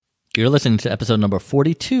You're listening to episode number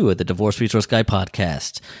 42 of the Divorce Resource Guy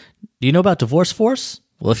podcast. Do you know about Divorce Force?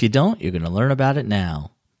 Well, if you don't, you're going to learn about it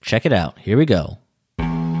now. Check it out. Here we go.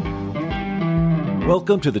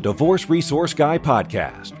 Welcome to the Divorce Resource Guy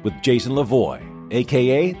podcast with Jason Lavoie,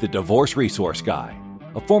 a.k.a. the Divorce Resource Guy,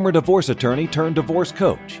 a former divorce attorney turned divorce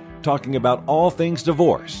coach, talking about all things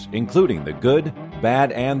divorce, including the good,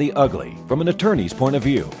 bad, and the ugly from an attorney's point of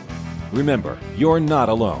view. Remember, you're not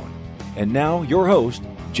alone. And now, your host,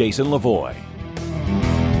 Jason Lavoie.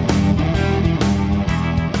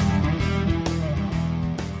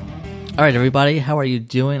 All right, everybody, how are you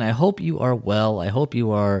doing? I hope you are well. I hope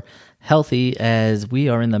you are healthy as we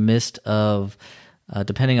are in the midst of,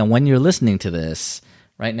 depending on when you're listening to this,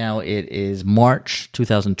 right now it is March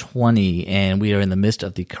 2020, and we are in the midst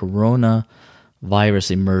of the coronavirus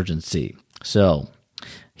emergency. So,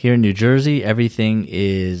 here in New Jersey, everything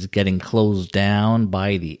is getting closed down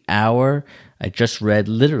by the hour. I just read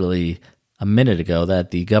literally a minute ago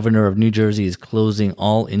that the governor of New Jersey is closing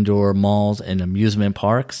all indoor malls and amusement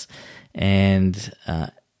parks, and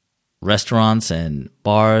restaurants and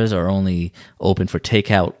bars are only open for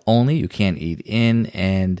takeout only. You can't eat in,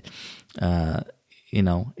 and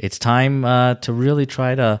it's time to really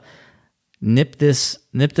try to nip this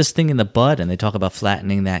thing in the bud. And they talk about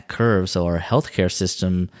flattening that curve so our healthcare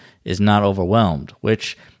system is not overwhelmed,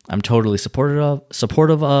 which I'm totally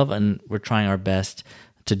supportive of, and we're trying our best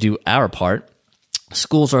to do our part.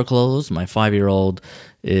 Schools are closed. My 5-year-old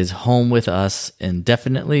is home with us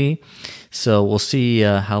indefinitely, so we'll see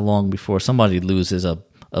how long before somebody loses a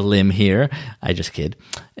limb here. I just kid.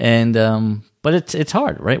 And but it's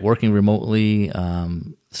hard, right? Working remotely,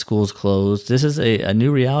 schools closed. This is a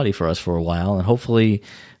new reality for us for a while, and hopefully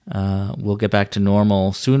we'll get back to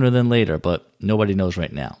normal sooner than later, but nobody knows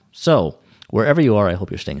right now. So wherever you are, I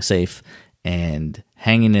hope you're staying safe and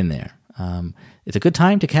hanging in there. It's a good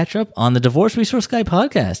time to catch up on the Divorce Resource Guy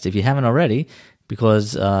podcast if you haven't already,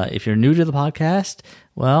 because if you're new to the podcast,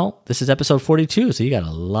 well, this is episode 42, so you got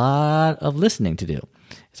a lot of listening to do.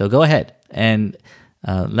 So go ahead and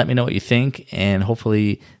let me know what you think, and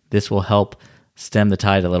hopefully this will help stem the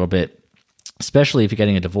tide a little bit, especially if you're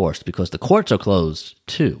getting a divorce, because the courts are closed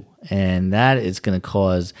too, and that is going to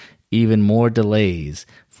cause even more delays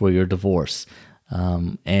for your divorce.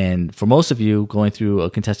 And for most of you going through a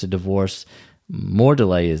contested divorce, more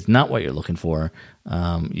delay is not what you're looking for.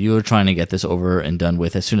 You're trying to get this over and done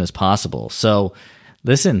with as soon as possible. So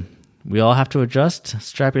listen, we all have to adjust,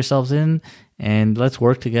 strap yourselves in, and let's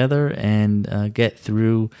work together and get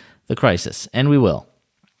through the crisis. And we will.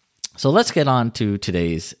 So let's get on to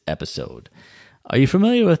today's episode. Are you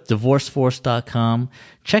familiar with DivorceForce.com?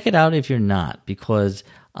 Check it out if you're not, because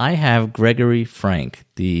I have Gregory Frank,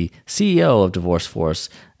 the CEO of Divorce Force,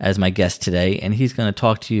 as my guest today, and he's going to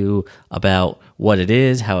talk to you about what it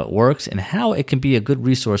is, how it works, and how it can be a good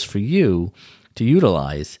resource for you to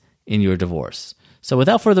utilize in your divorce. So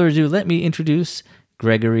without further ado, let me introduce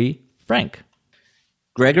Gregory Frank.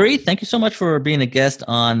 Gregory, thank you so much for being a guest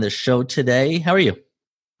on the show today. How are you?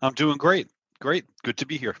 I'm doing great. Great. Good to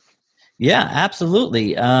be here. Yeah,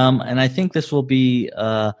 absolutely. And I think this will be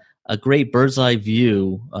a great bird's eye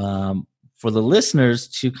view for the listeners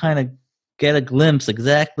to kind of get a glimpse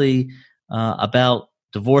exactly about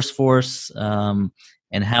Divorce Force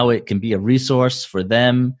and how it can be a resource for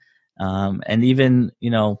them, and even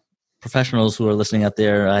professionals who are listening out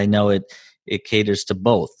there. I know it caters to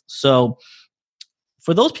both. So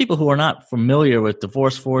for those people who are not familiar with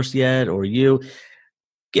Divorce Force yet, or you,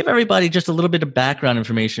 give everybody just a little bit of background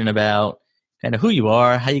information about kind of who you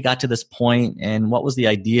are, how you got to this point, and what was the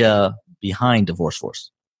idea behind Divorce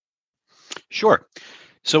Force. Sure.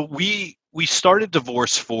 So we started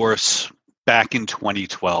Divorce Force back in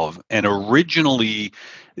 2012, and originally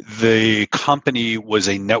the company was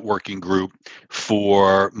a networking group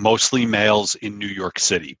for mostly males in New York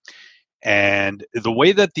City. And the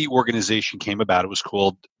way that the organization came about, it was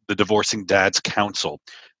called the Divorcing Dads Council,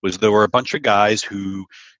 was there were a bunch of guys who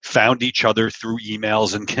found each other through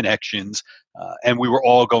emails and connections, and we were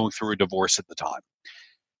all going through a divorce at the time.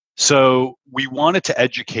 So we wanted to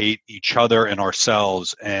educate each other and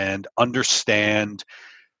ourselves and understand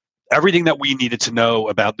everything that we needed to know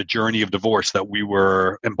about the journey of divorce that we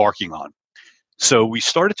were embarking on. So we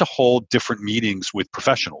started to hold different meetings with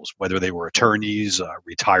professionals, whether they were attorneys,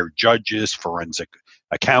 retired judges, forensic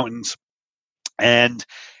accountants, and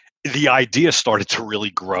the idea started to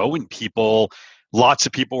really grow, and lots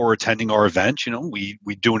of people were attending our event. We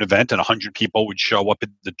do an event and 100 people would show up at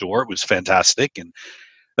the door. It was fantastic. And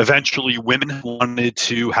eventually women wanted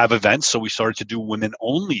to have events. So we started to do women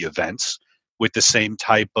only events with the same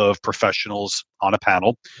type of professionals on a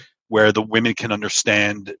panel. where the women can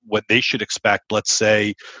understand what they should expect. Let's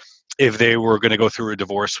say if they were going to go through a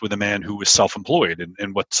divorce with a man who was self-employed,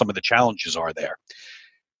 and what some of the challenges are there.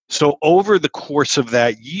 So over the course of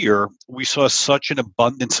that year, we saw such an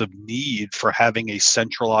abundance of need for having a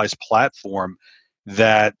centralized platform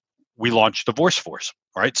that we launched Divorce Force.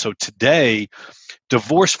 Right. So today,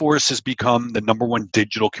 Divorce Force has become the number one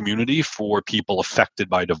digital community for people affected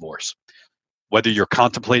by divorce. Whether you're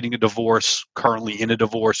contemplating a divorce, currently in a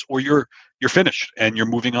divorce, or you're finished and you're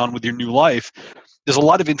moving on with your new life, there's a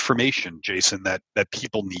lot of information, Jason, that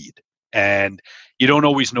people need, and you don't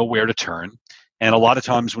always know where to turn. And a lot of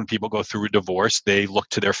times when people go through a divorce, they look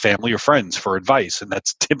to their family or friends for advice, and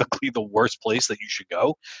that's typically the worst place that you should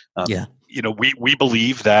go. Yeah. We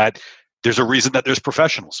believe that there's a reason that there's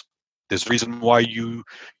professionals. There's a reason why you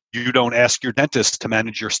don't ask your dentist to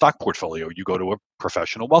manage your stock portfolio. You go to a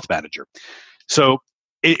professional wealth manager. So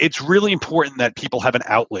it's really important that people have an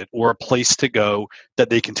outlet or a place to go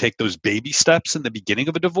that they can take those baby steps in the beginning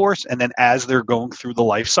of a divorce. And then as they're going through the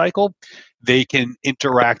life cycle, they can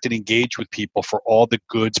interact and engage with people for all the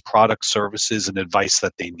goods, products, services, and advice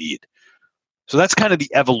that they need. So that's kind of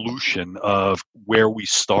the evolution of where we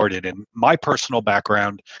started. And my personal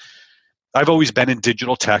background, I've always been in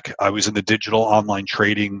digital tech. I was in the digital online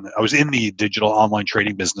trading. I was in the digital online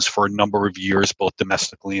trading business for a number of years, both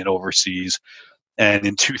domestically and overseas. And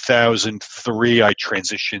in 2003, I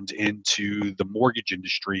transitioned into the mortgage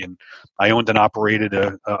industry, and I owned and operated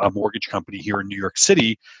a mortgage company here in New York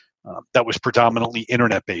City that was predominantly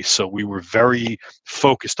internet-based. So we were very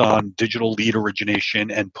focused on digital lead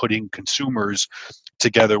origination and putting consumers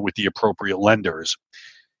together with the appropriate lenders.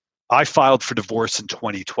 I filed for divorce in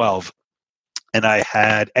 2012. And I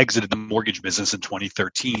had exited the mortgage business in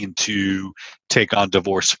 2013 to take on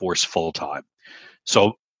Divorce Force full time.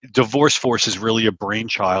 So Divorce Force is really a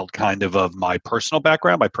brainchild kind of my personal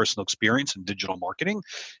background, my personal experience in digital marketing,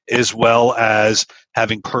 as well as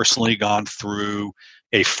having personally gone through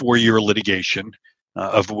a 4-year litigation,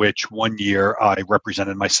 of which 1 year I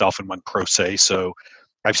represented myself and went pro se. So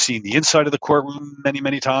I've seen the inside of the courtroom many,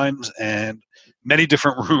 many times, and many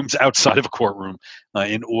different rooms outside of a courtroom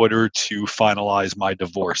in order to finalize my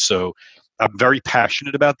divorce. So I'm very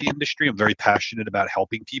passionate about the industry. I'm very passionate about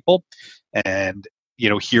helping people. And,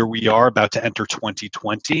 here we are about to enter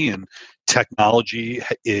 2020, and technology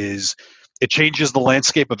it changes the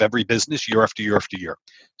landscape of every business year after year after year.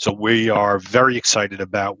 So we are very excited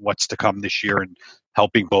about what's to come this year and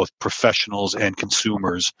helping both professionals and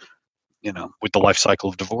consumers, with the life cycle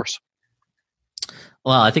of divorce.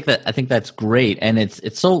 Well, I think that's great, and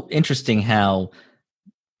it's so interesting how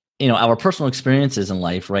our personal experiences in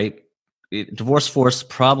life, right? Divorce Force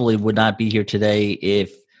probably would not be here today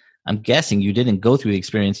if, I'm guessing, you didn't go through the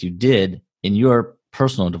experience you did in your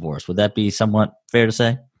personal divorce. Would that be somewhat fair to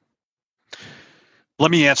say?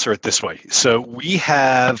 Let me answer it this way. So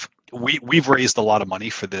we've raised a lot of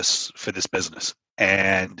money for this business,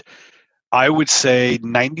 and I would say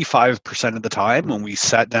 95% of the time when we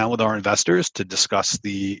sat down with our investors to discuss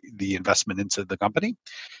the investment into the company,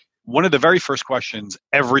 one of the very first questions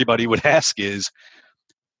everybody would ask is,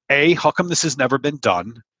 A, how come this has never been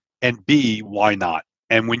done? And B, why not?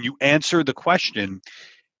 And when you answer the question,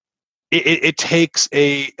 it takes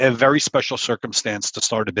a very special circumstance to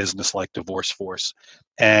start a business like Divorce Force.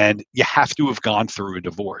 And you have to have gone through a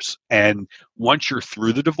divorce. And once you're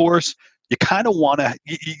through the divorce, you kind of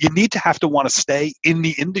you need to have to want to stay in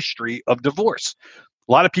the industry of divorce.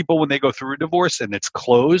 A lot of people, when they go through a divorce and it's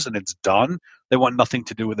closed and it's done, they want nothing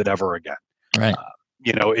to do with it ever again. Right.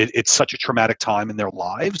 It's such a traumatic time in their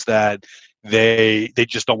lives that they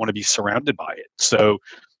just don't want to be surrounded by it. So,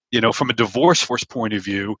 from a Divorce Force point of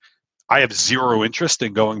view, I have zero interest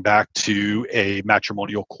in going back to a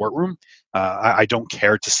matrimonial courtroom. I don't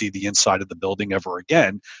care to see the inside of the building ever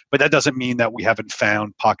again, but that doesn't mean that we haven't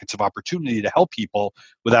found pockets of opportunity to help people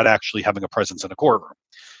without actually having a presence in a courtroom.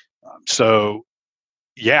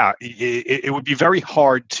 It would be very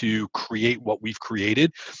hard to create what we've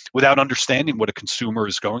created without understanding what a consumer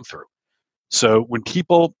is going through. So when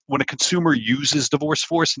a consumer uses Divorce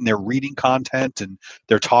Force and they're reading content and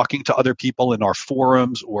they're talking to other people in our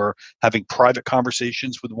forums or having private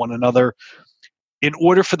conversations with one another, in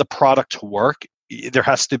order for the product to work, there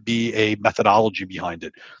has to be a methodology behind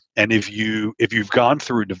it. And if you've gone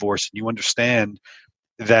through a divorce and you understand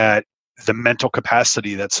that the mental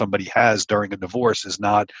capacity that somebody has during a divorce is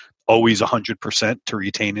not always 100% to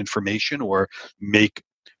retain information or make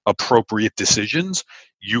appropriate decisions,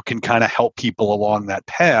 you can kind of help people along that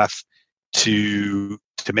path to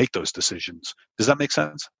make those decisions. Does that make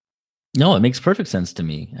sense? No, it makes perfect sense to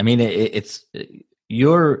me. I mean, it's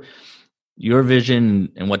your your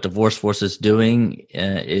vision and what Divorce Force is doing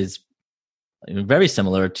is very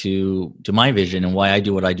similar to my vision and why I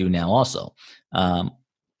do what I do now. Also, we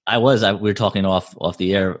were talking off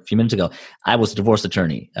the air a few minutes ago. I was a divorce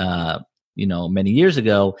attorney, many years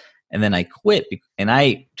ago, and then I quit. And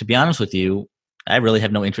to be honest with you, I really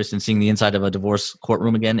have no interest in seeing the inside of a divorce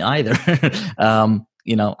courtroom again either.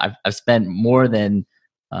 I've spent more than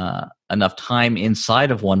enough time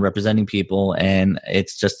inside of one representing people, and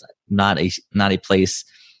it's just not a place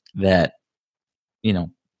that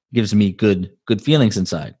gives me good feelings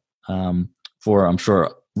inside, for I'm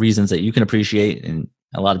sure reasons that you can appreciate and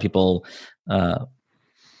a lot of people could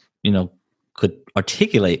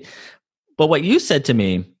articulate. But what you said to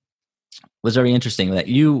me was very interesting, that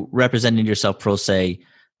you represented yourself pro se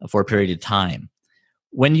for a period of time.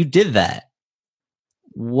 When you did that,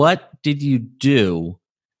 what did you do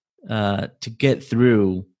to get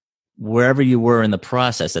through wherever you were in the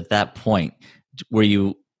process at that point? Were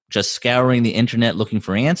you just scouring the internet looking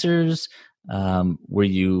for answers? Were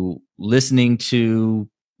you listening to,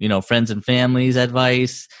 friends and family's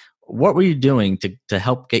advice? What were you doing to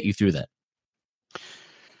help get you through that?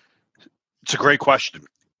 It's a great question.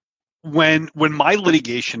 When my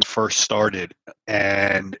litigation first started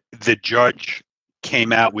and the judge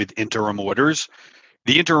came out with interim orders,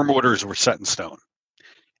 the interim orders were set in stone.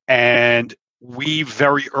 And we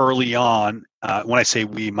very early on, when I say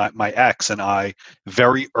we, my ex and I,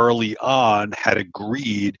 very early on had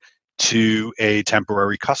agreed to a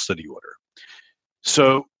temporary custody order.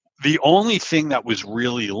 So the only thing that was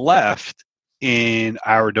really left in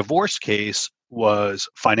our divorce case was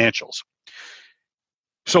financials.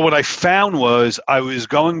 So what I found was I was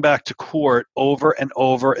going back to court over and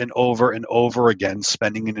over and over and over again,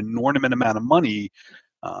 spending an inordinate amount of money,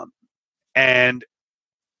 and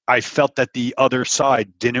I felt that the other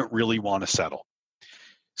side didn't really want to settle.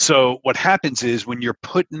 So what happens is when you're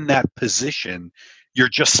put in that position, you're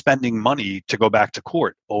just spending money to go back to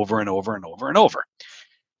court over and over and over and over.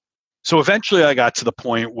 So eventually I got to the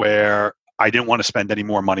point where I didn't want to spend any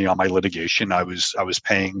more money on my litigation. I was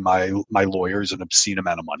paying my lawyers an obscene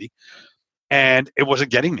amount of money, and it wasn't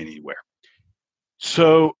getting me anywhere.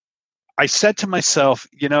 So I said to myself,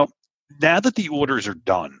 now that the orders are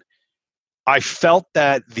done, I felt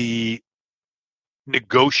that the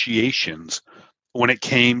negotiations when it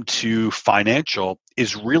came to financial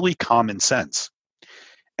is really common sense.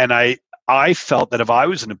 And I felt that if I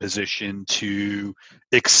was in a position to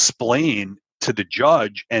explain to the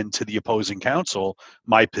judge and to the opposing counsel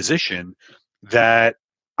my position, that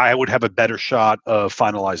I would have a better shot of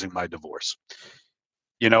finalizing my divorce.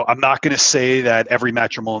 I'm not going to say that every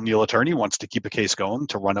matrimonial attorney wants to keep a case going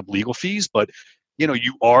to run up legal fees, but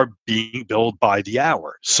you are being billed by the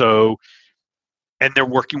hour. So, and they're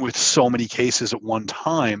working with so many cases at one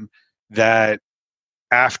time that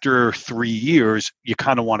after 3 years, you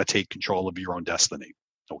kind of want to take control of your own destiny.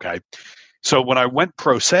 Okay. So when I went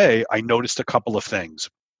pro se, I noticed a couple of things.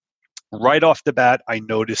 Right off the bat, I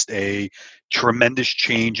noticed a tremendous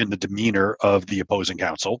change in the demeanor of the opposing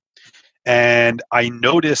counsel. And I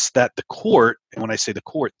noticed that the court, and when I say the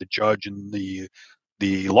court, the judge and the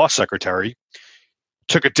law secretary,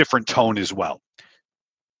 took a different tone as well.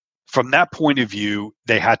 From that point of view,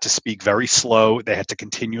 they had to speak very slow. They had to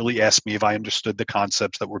continually ask me if I understood the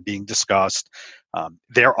concepts that were being discussed.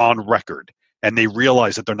 They're on record, and they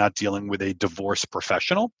realize that they're not dealing with a divorce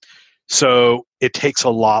professional. So it takes a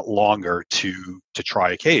lot longer to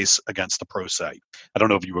try a case against a pro se. I don't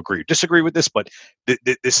know if you agree or disagree with this, but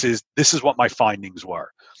this is what my findings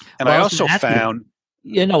were. And I also found...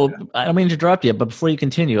 I don't mean to interrupt you, but before you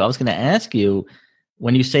continue, I was going to ask you,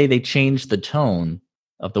 when you say they changed the tone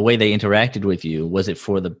of the way they interacted with you, was it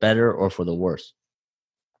for the better or for the worse?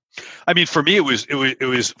 I mean, for me, it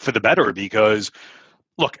was for the better, because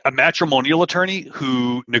look, a matrimonial attorney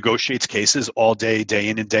who negotiates cases all day, day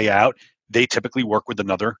in and day out, they typically work with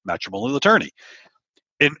another matrimonial attorney.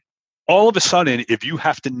 And all of a sudden, if you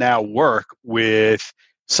have to now work with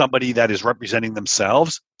somebody that is representing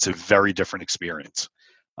themselves, it's a very different experience.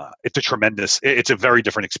 It's a very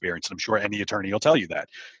different experience. And I'm sure any attorney will tell you that.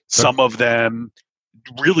 Sure. Some of them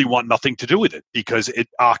really want nothing to do with it because it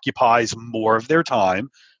occupies more of their time.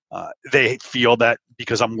 They feel that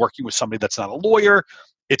because I'm working with somebody that's not a lawyer,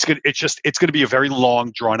 it's going to be a very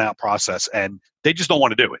long, drawn out process, and they just don't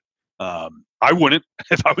want to do it. I wouldn't.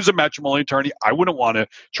 If I was a matrimonial attorney, I wouldn't want to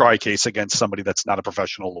try a case against somebody that's not a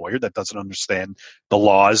professional lawyer, that doesn't understand the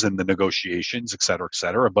laws and the negotiations, et cetera, et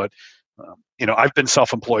cetera. But I've been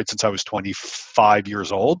self-employed since I was 25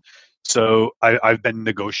 years old, so I've been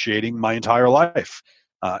negotiating my entire life.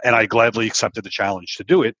 And I gladly accepted the challenge to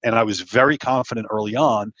do it. And I was very confident early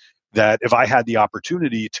on that if I had the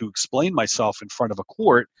opportunity to explain myself in front of a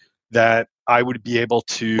court, that I would be able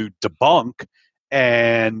to debunk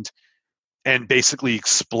and basically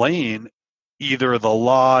explain either the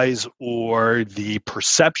lies or the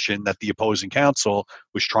perception that the opposing counsel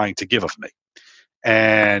was trying to give of me.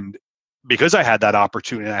 And because I had that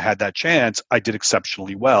opportunity and I had that chance, I did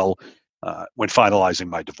exceptionally well when finalizing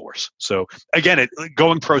my divorce. So again,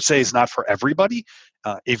 going pro se is not for everybody.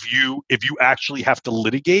 If you actually have to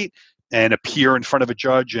litigate and appear in front of a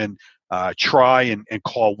judge and try and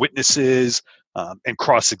call witnesses and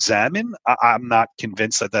cross-examine, I'm not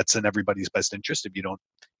convinced that that's in everybody's best interest if you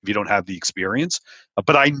don't have the experience.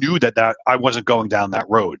 But I knew that I wasn't going down that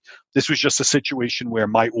road. This was just a situation where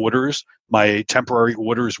my temporary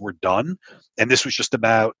orders were done, and this was just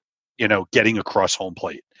about getting across home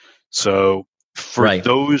plate. So for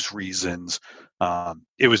those reasons,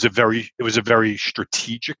 it was a very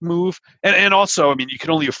strategic move, and also, I mean, you can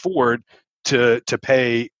only afford to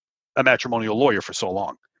pay a matrimonial lawyer for so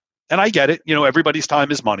long. And I get it. Everybody's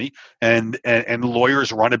time is money, and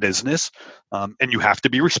lawyers run a business, and you have to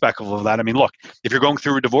be respectful of that. I mean, look, if you're going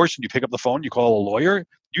through a divorce and you pick up the phone, you call a lawyer,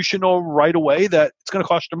 you should know right away that it's going to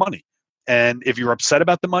cost you money. And if you're upset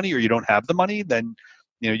about the money or you don't have the money, then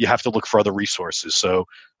you have to look for other resources. So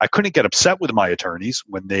I couldn't get upset with my attorneys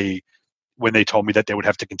when they told me that they would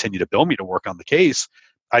have to continue to bill me to work on the case.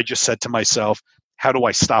 I just said to myself, how do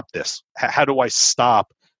I stop this? How do I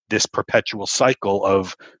stop this perpetual cycle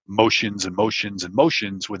of motions and motions and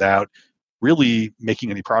motions without really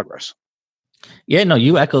making any progress? Yeah, no,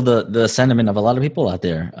 you echo the sentiment of a lot of people out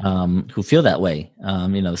there who feel that way.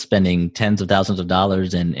 Spending tens of thousands of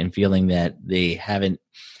dollars and feeling that they haven't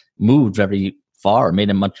moved very far,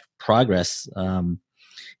 made much progress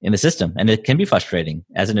in the system, and it can be frustrating.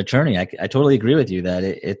 As an attorney, I totally agree with you that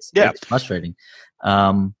it's frustrating.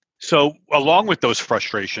 So along with those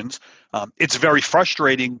frustrations, it's very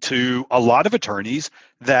frustrating to a lot of attorneys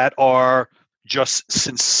that are just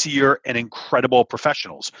sincere and incredible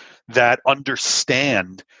professionals that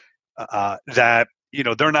understand that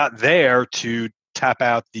they're not there to tap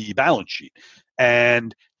out the balance sheet.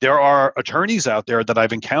 And there are attorneys out there that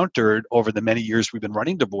I've encountered over the many years we've been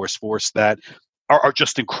running Divorce Force that are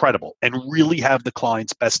just incredible and really have the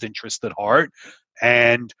client's best interest at heart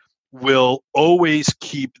and will always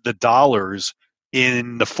keep the dollars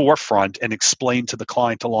in the forefront and explain to the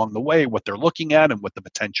client along the way what they're looking at and what the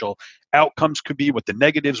potential outcomes could be, what the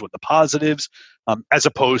negatives, what the positives, as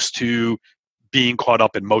opposed to being caught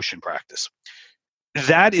up in motion practice.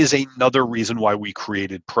 That is another reason why we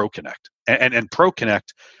created ProConnect. And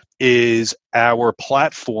ProConnect is our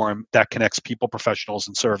platform that connects people, professionals,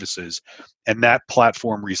 and services. And that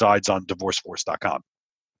platform resides on divorceforce.com.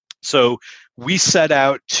 So we set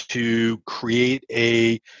out to create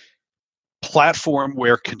a platform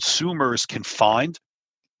where consumers can find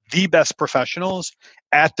the best professionals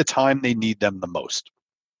at the time they need them the most.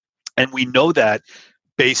 And we know that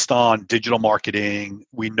based on digital marketing,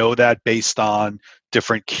 we know that based on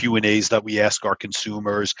different Q&As that we ask our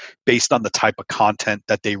consumers, based on the type of content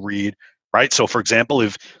that they read, right? So for example,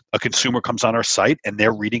 if a consumer comes on our site and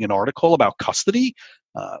they're reading an article about custody,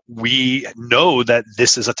 we know that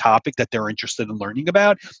this is a topic that they're interested in learning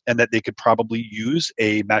about and that they could probably use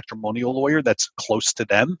a matrimonial lawyer that's close to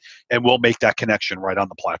them, and we'll make that connection right on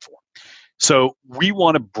the platform. So we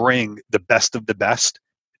want to bring the best of the best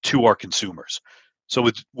to our consumers. So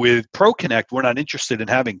with ProConnect, we're not interested in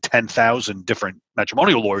having 10,000 different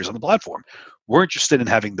matrimonial lawyers on the platform. We're interested in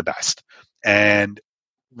having the best. And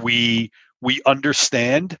we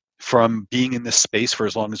understand from being in this space for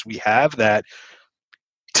as long as we have that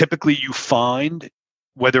typically you find,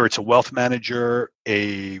 whether it's a wealth manager,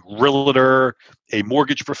 a realtor, a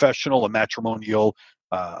mortgage professional, a matrimonial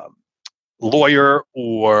lawyer,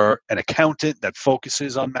 or an accountant that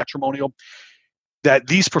focuses on matrimonial, that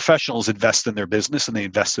these professionals invest in their business and they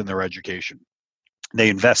invest in their education. They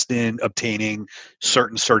invest in obtaining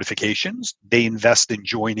certain certifications. They invest in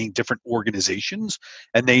joining different organizations,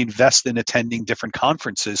 and they invest in attending different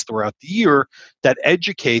conferences throughout the year that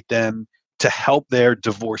educate them to help their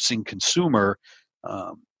divorcing consumer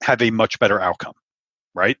have a much better outcome,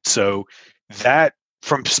 right? So that,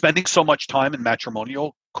 from spending so much time in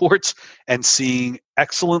matrimonial courts and seeing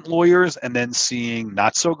excellent lawyers and then seeing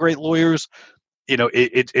not so great lawyers,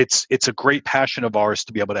 it's a great passion of ours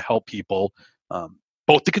to be able to help people,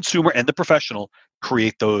 both the consumer and the professional,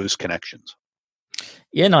 create those connections.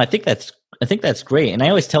 Yeah, no, I think that's great. And I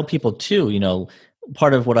always tell people too,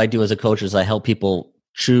 part of what I do as a coach is I help people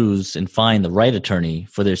choose and find the right attorney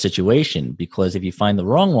for their situation, because if you find the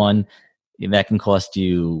wrong one, that can cost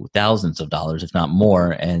you thousands of dollars, if not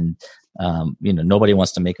more. And Nobody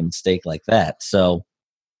wants to make a mistake like that. So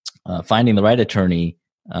finding the right attorney,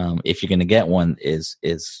 if you're going to get one, is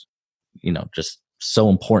just so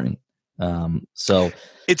important. So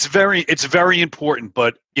it's very important.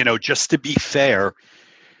 But just to be fair,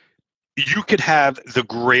 you could have the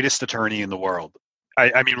greatest attorney in the world.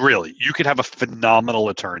 I mean, really, you could have a phenomenal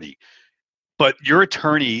attorney, but your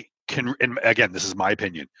attorney can, and again, this is my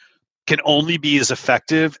opinion, can only be as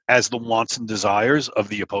effective as the wants and desires of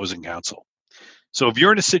the opposing counsel. So if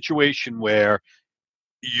you're in a situation where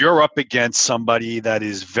you're up against somebody that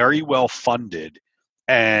is very well funded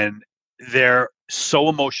and they're so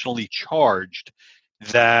emotionally charged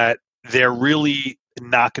that they're really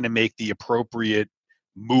not going to make the appropriate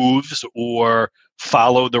moves or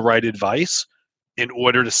follow the right advice in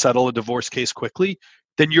order to settle a divorce case quickly,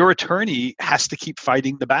 then your attorney has to keep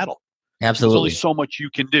fighting the battle. Absolutely. There's only so much you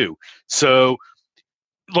can do. So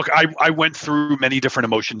look, I went through many different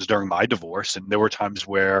emotions during my divorce, and there were times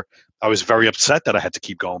where I was very upset that I had to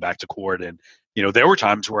keep going back to court. And, there were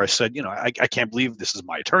times where I said, I can't believe this is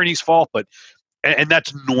my attorney's fault, and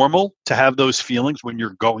that's normal to have those feelings when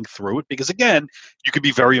you're going through it, because again, you could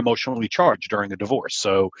be very emotionally charged during a divorce.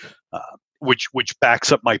 So, which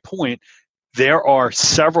backs up my point. There are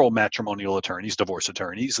several matrimonial attorneys, divorce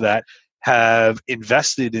attorneys, that have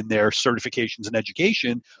invested in their certifications and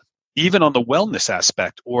education, even on the wellness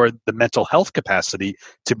aspect or the mental health capacity,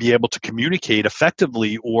 to be able to communicate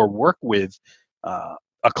effectively or work with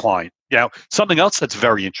a client. Something else that's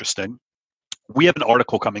very interesting, we have an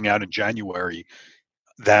article coming out in January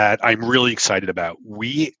that I'm really excited about.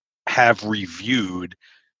 We have reviewed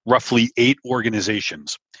roughly 8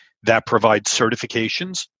 organizations that provide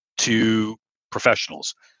certifications to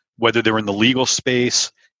professionals, whether they're in the legal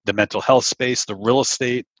space, the mental health space, the real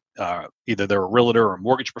estate, either they're a realtor or a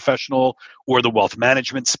mortgage professional, or the wealth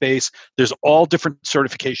management space. There's all different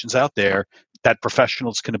certifications out there that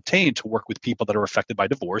professionals can obtain to work with people that are affected by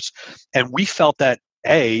divorce. And we felt that,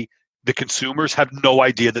 the consumers have no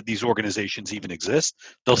idea that these organizations even exist.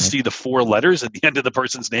 They'll see the 4 letters at the end of the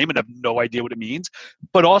person's name and have no idea what it means.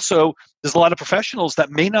 But also, there's a lot of professionals that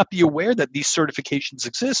may not be aware that these certifications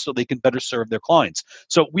exist so they can better serve their clients.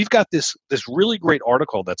 So we've got this really great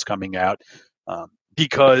article that's coming out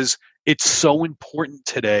because it's so important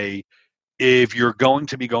today, if you're going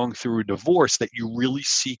to be going through a divorce, that you really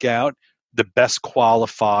seek out the best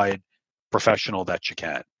qualified professional that you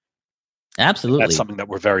can. Absolutely. That's something that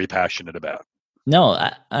we're very passionate about. No,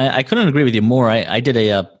 I couldn't agree with you more. I did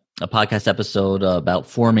a podcast episode about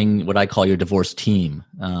forming what I call your divorce team.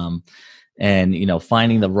 And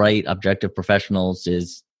finding the right objective professionals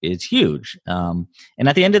is huge. And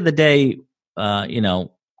at the end of the day, I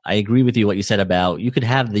agree with you what you said about, you could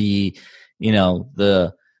have the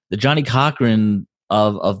Johnny Cochran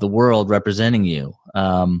of the world representing you.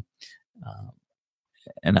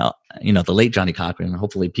 And the late Johnny Cochran.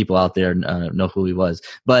 Hopefully, people out there know who he was.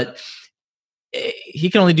 But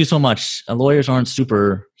he can only do so much. Lawyers aren't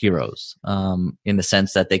superheroes in the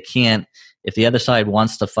sense that they can't. If the other side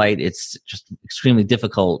wants to fight, it's just extremely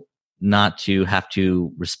difficult not to have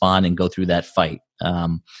to respond and go through that fight.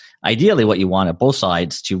 Ideally, what you want at both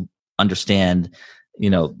sides to understand,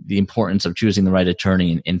 the importance of choosing the right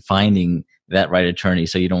attorney and finding that right attorney,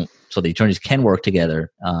 so the attorneys can work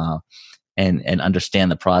together. And understand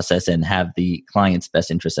the process and have the client's best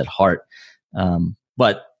interest at heart.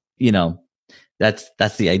 But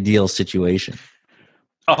that's the ideal situation.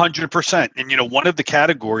 100%. And one of the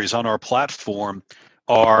categories on our platform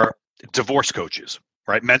are divorce coaches,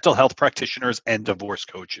 right? Mental health practitioners and divorce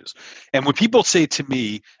coaches. And when people say to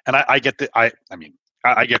me, and I get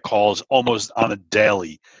I get calls almost on a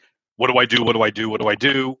daily, what do I do? What do I do? What do I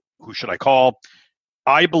do? Who should I call?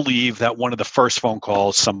 I believe that one of the first phone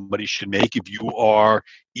calls somebody should make if you are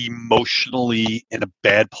emotionally in a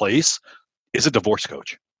bad place is a divorce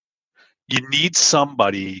coach. You need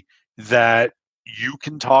somebody that you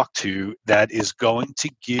can talk to that is going to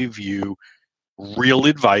give you real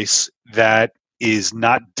advice that is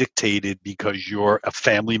not dictated because you're a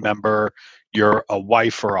family member, you're a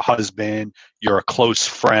wife or a husband, you're a close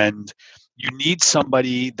friend. You need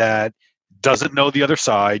somebody that doesn't know the other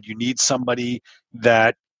side. You need somebody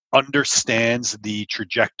that understands the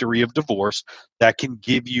trajectory of divorce, that can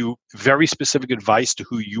give you very specific advice to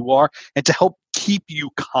who you are and to help keep you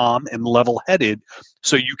calm and level-headed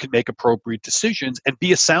so you can make appropriate decisions and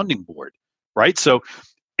be a sounding board, right? So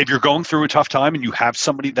if you're going through a tough time and you have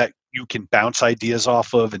somebody that you can bounce ideas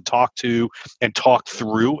off of and talk to and talk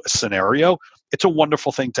through a scenario, it's a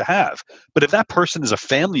wonderful thing to have. But if that person is a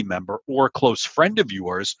family member or a close friend of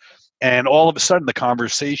yours, and all of a sudden the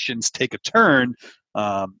conversations take a turn,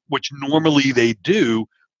 which normally they do,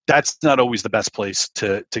 that's not always the best place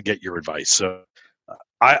to get your advice. So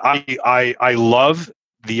I love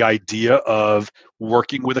the idea of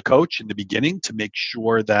working with a coach in the beginning to make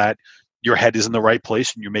sure that your head is in the right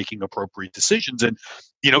place and you're making appropriate decisions. And,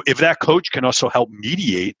 if that coach can also help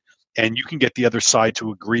mediate and you can get the other side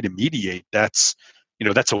to agree to mediate, that's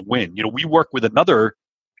a win. We work with another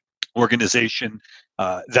organization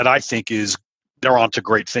that I think they're on to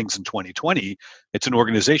great things in 2020. It's an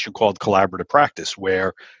organization called Collaborative Practice,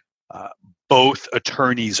 where both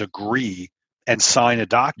attorneys agree and sign a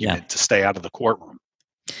document to stay out of the courtroom.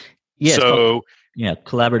 Yeah. So,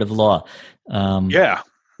 collaborative law.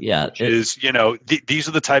 These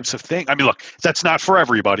are the types of things. I mean, look, that's not for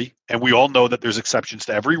everybody, and we all know that there's exceptions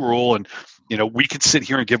to every rule. And we could sit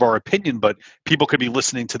here and give our opinion, but people could be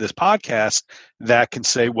listening to this podcast that can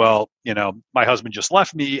say, well, my husband just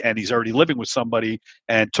left me, and he's already living with somebody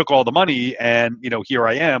and took all the money, and here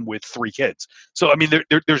I am with 3 kids. So, I mean,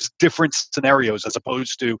 there's different scenarios as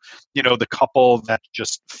opposed to the couple that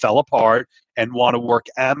just fell apart and want to work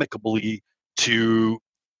amicably to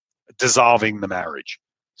dissolving the marriage.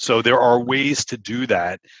 So there are ways to do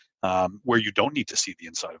that where you don't need to see the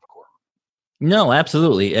inside of a courtroom. No,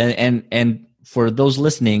 absolutely. And for those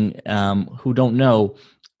listening who don't know,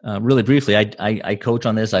 really briefly, I coach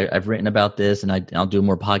on this. I've written about this, and I'll do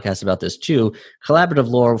more podcasts about this too. Collaborative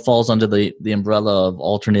law falls under the umbrella of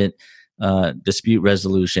alternate dispute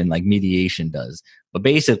resolution, like mediation does. But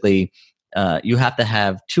basically, you have to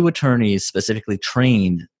have 2 attorneys specifically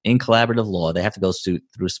trained in collaborative law. They have to go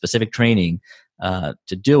through specific training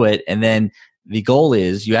to do it. And then the goal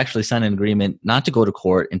is you actually sign an agreement not to go to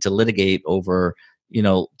court and to litigate over,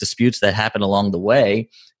 disputes that happen along the way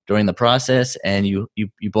during the process. And you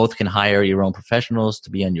both can hire your own professionals to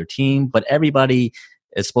be on your team, but everybody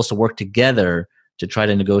is supposed to work together to try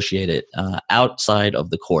to negotiate it outside of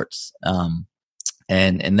the courts.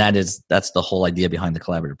 And that's the whole idea behind the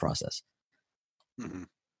collaborative process. Mm-hmm.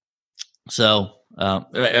 So,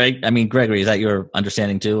 I mean, Gregory, is that your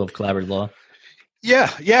understanding too of collaborative law?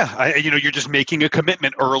 Yeah. You're just making a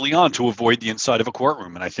commitment early on to avoid the inside of a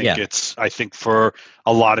courtroom, and I think I think for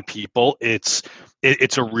a lot of people, it's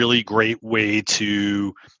a really great way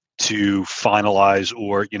to finalize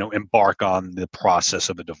or embark on the process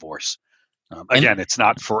of a divorce. Again, it's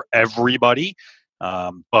not for everybody,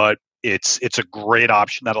 but it's a great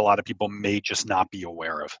option that a lot of people may just not be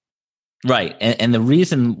aware of. Right. And the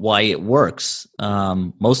reason why it works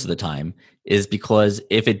most of the time is because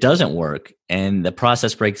if it doesn't work and the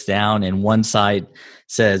process breaks down and one side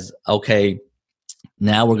says, okay,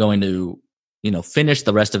 now we're going to, finish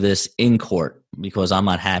the rest of this in court because I'm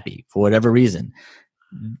not happy for whatever reason,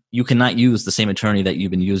 you cannot use the same attorney that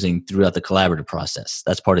you've been using throughout the collaborative process.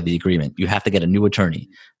 That's part of the agreement. You have to get a new attorney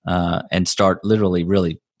and start literally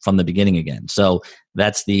really from the beginning again. So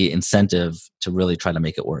that's the incentive to really try to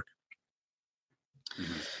make it work.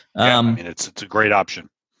 It's a great option.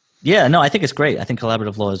 Yeah, no, I think it's great. I think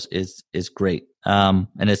collaborative law is great, and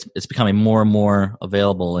it's becoming more and more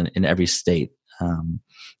available in every state.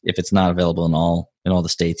 If it's not available in all the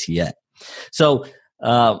states yet, so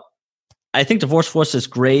I think Divorce Force is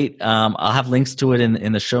great. I'll have links to it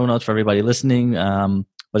in the show notes for everybody listening.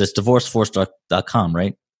 But it's divorceforce.com,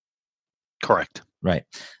 right? Correct. Right.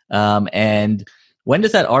 And when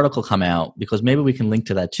does that article come out? Because maybe we can link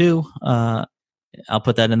to that too. I'll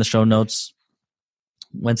put that in the show notes.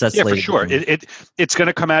 When's that slated? Yeah, for sure. It's going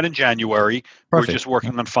to come out in January. Perfect. We're just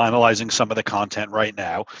working on finalizing some of the content right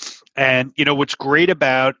now. And what's great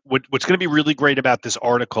about what's going to be really great about this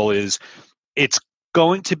article is it's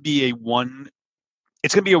going to be a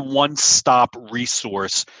one-stop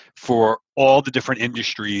resource for all the different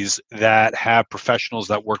industries that have professionals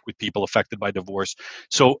that work with people affected by divorce.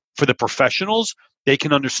 So for the professionals, they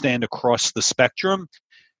can understand across the spectrum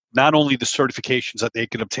not only the certifications that they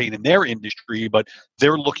can obtain in their industry, but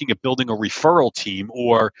they're looking at building a referral team.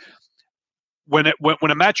 Or when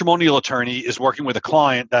a matrimonial attorney is working with a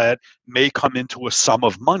client that may come into a sum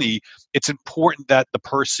of money, it's important that the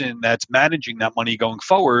person that's managing that money going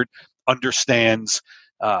forward understands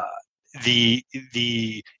the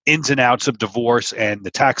ins and outs of divorce and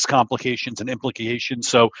the tax complications and implications.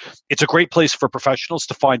 So it's a great place for professionals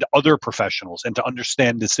to find other professionals and to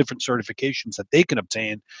understand the different certifications that they can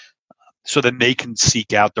obtain, so that they can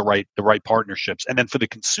seek out the right partnerships. And then for the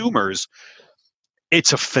consumers,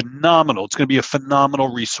 it's going to be a phenomenal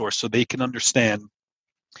resource, so they can understand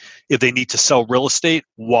if they need to sell real estate,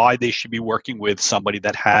 why they should be working with somebody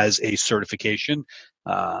that has a certification,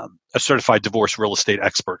 a certified divorce real estate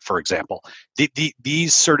expert, for example.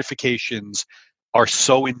 These certifications are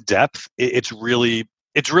so in depth. It's really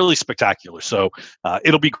it's really spectacular. So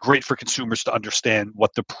it'll be great for consumers to understand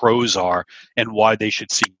what the pros are and why they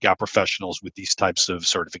should seek out professionals with these types of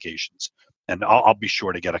certifications. And I'll be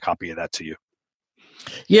sure to get a copy of that to you.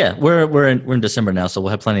 Yeah, we're in December now, so we'll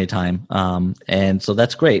have plenty of time, and so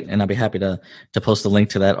that's great. And I'll be happy to post the link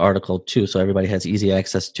to that article too, so everybody has easy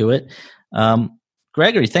access to it.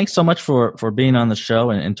 Gregory, thanks so much for being on the show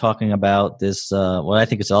and talking about this. What I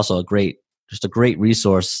think is also a great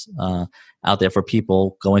resource out there for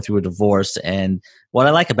people going through a divorce. And what I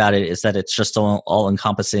like about it is that it's just all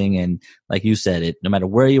encompassing, and like you said, no matter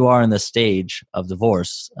where you are in the stage of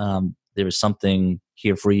divorce, there is something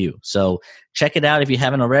here for you. So check it out if you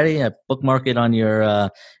haven't already. Bookmark it on your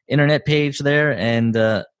internet page there. And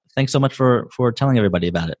thanks so much for telling everybody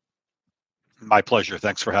about it. My pleasure.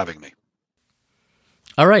 Thanks for having me.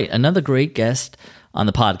 All right. Another great guest on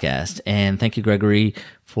the podcast. And thank you, Gregory,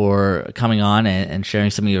 for coming on and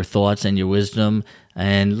sharing some of your thoughts and your wisdom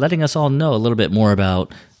and letting us all know a little bit more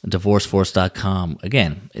about DivorceForce.com.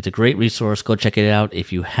 Again, it's a great resource. Go check it out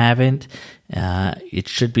if you haven't. It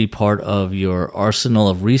should be part of your arsenal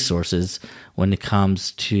of resources when it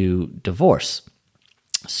comes to divorce.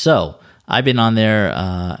 So I've been on there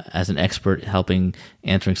as an expert helping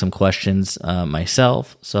answering some questions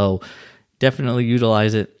myself. So definitely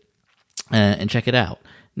utilize it and check it out.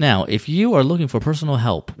 Now, if you are looking for personal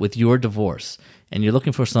help with your divorce and you're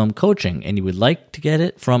looking for some coaching and you would like to get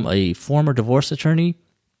it from a former divorce attorney,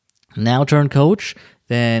 now turned coach,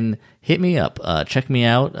 then hit me up. Check me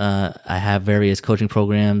out. I have various coaching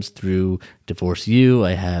programs through Divorce U.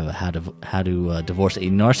 I have how to divorce a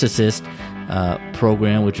narcissist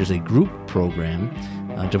program, which is a group program.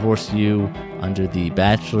 Divorce U under the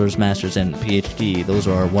bachelor's, master's, and PhD. Those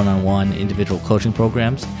are our one-on-one individual coaching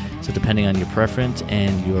programs. So depending on your preference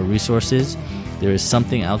and your resources, there is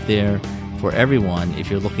something out there for everyone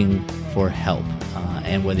if you're looking for help.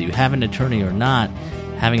 And whether you have an attorney or not,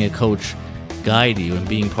 having a coach guide you and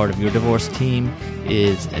being part of your divorce team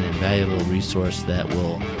is an invaluable resource that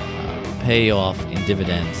will pay off in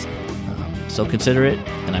dividends. So consider it,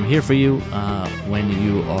 and I'm here for you when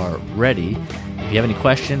you are ready. If you have any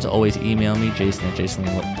questions, always email me,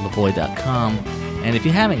 jason@jasonlavoie.com. And if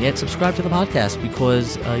you haven't yet, subscribe to the podcast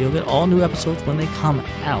because you'll get all new episodes when they come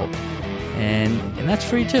out. And that's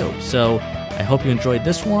free too. So I hope you enjoyed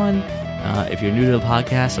this one. If you're new to the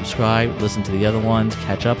podcast, subscribe, listen to the other ones,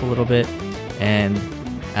 catch up a little bit. And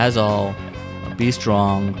as all, be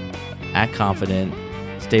strong, act confident,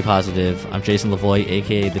 stay positive. I'm Jason Lavoie,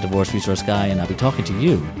 a.k.a. the Divorce Resource Guy, and I'll be talking to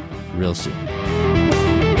you real soon.